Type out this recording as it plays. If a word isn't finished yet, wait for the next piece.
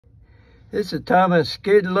This is Thomas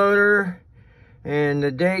skid loader, and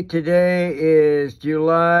the date today is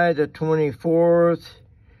July the 24th,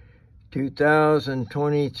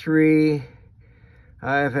 2023.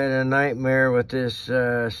 I've had a nightmare with this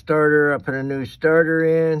starter. I put a new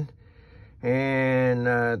starter in, and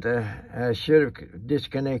I should have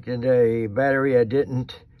disconnected a battery. I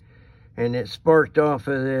didn't, and it sparked off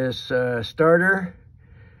of this starter,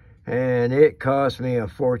 and it cost me a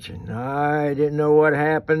fortune. I didn't know what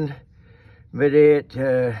happened, but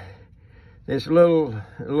this little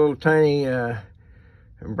tiny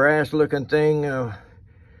brass looking thing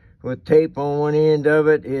with tape on one end of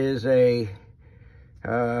it is a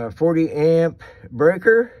 40 amp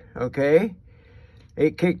breaker. Okay,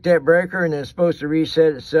 it kicked that breaker and it's supposed to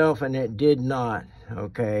reset itself, and it did not.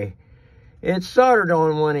 Okay, it's soldered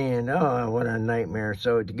on one end. Oh, what a nightmare.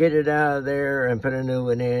 So to get it out of there and put a new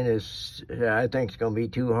one in is, I think it's going to be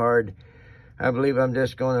too hard. I believe I'm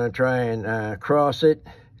just going to try and cross it,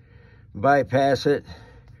 bypass it.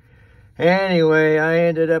 Anyway, I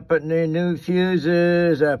ended up putting in new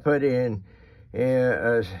fuses. I put in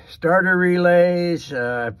starter relays.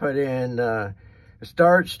 I put in a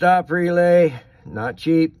start-stop relay. Not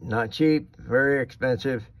cheap, very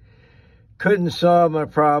expensive. Couldn't solve my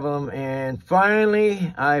problem, and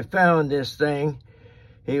finally I found this thing.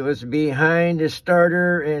 It was behind the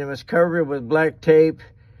starter and it was covered with black tape.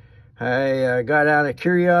 I got out of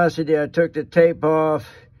curiosity. I took the tape off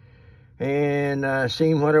and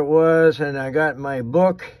seen what it was, and I got my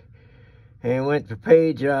book and went to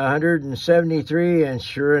page 173, and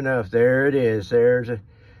sure enough, there it is.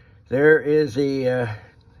 There is the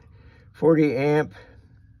 40 amp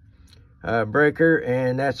breaker,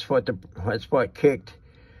 and that's what kicked.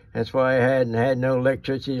 That's why I hadn't had no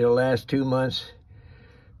electricity the last 2 months.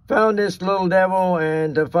 Found this little devil,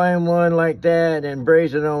 and to find one like that and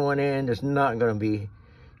braze it on one end is not going to be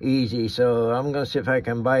easy. So I'm going to see if I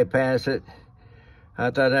can bypass it.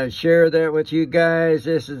 I thought I'd share that with you guys.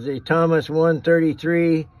 This is the Thomas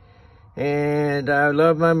 133, and I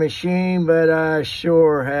love my machine, but I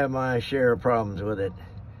sure have my share of problems with it.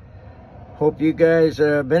 Hope you guys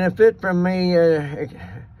benefit from me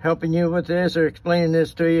helping you with this or explaining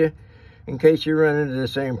this to you in case you run into the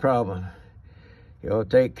same problem. Y'all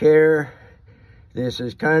take care. This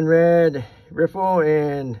is Conrad Riffle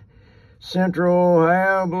in Central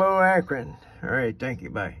Ohio below Akron. All right, thank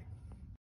you. Bye.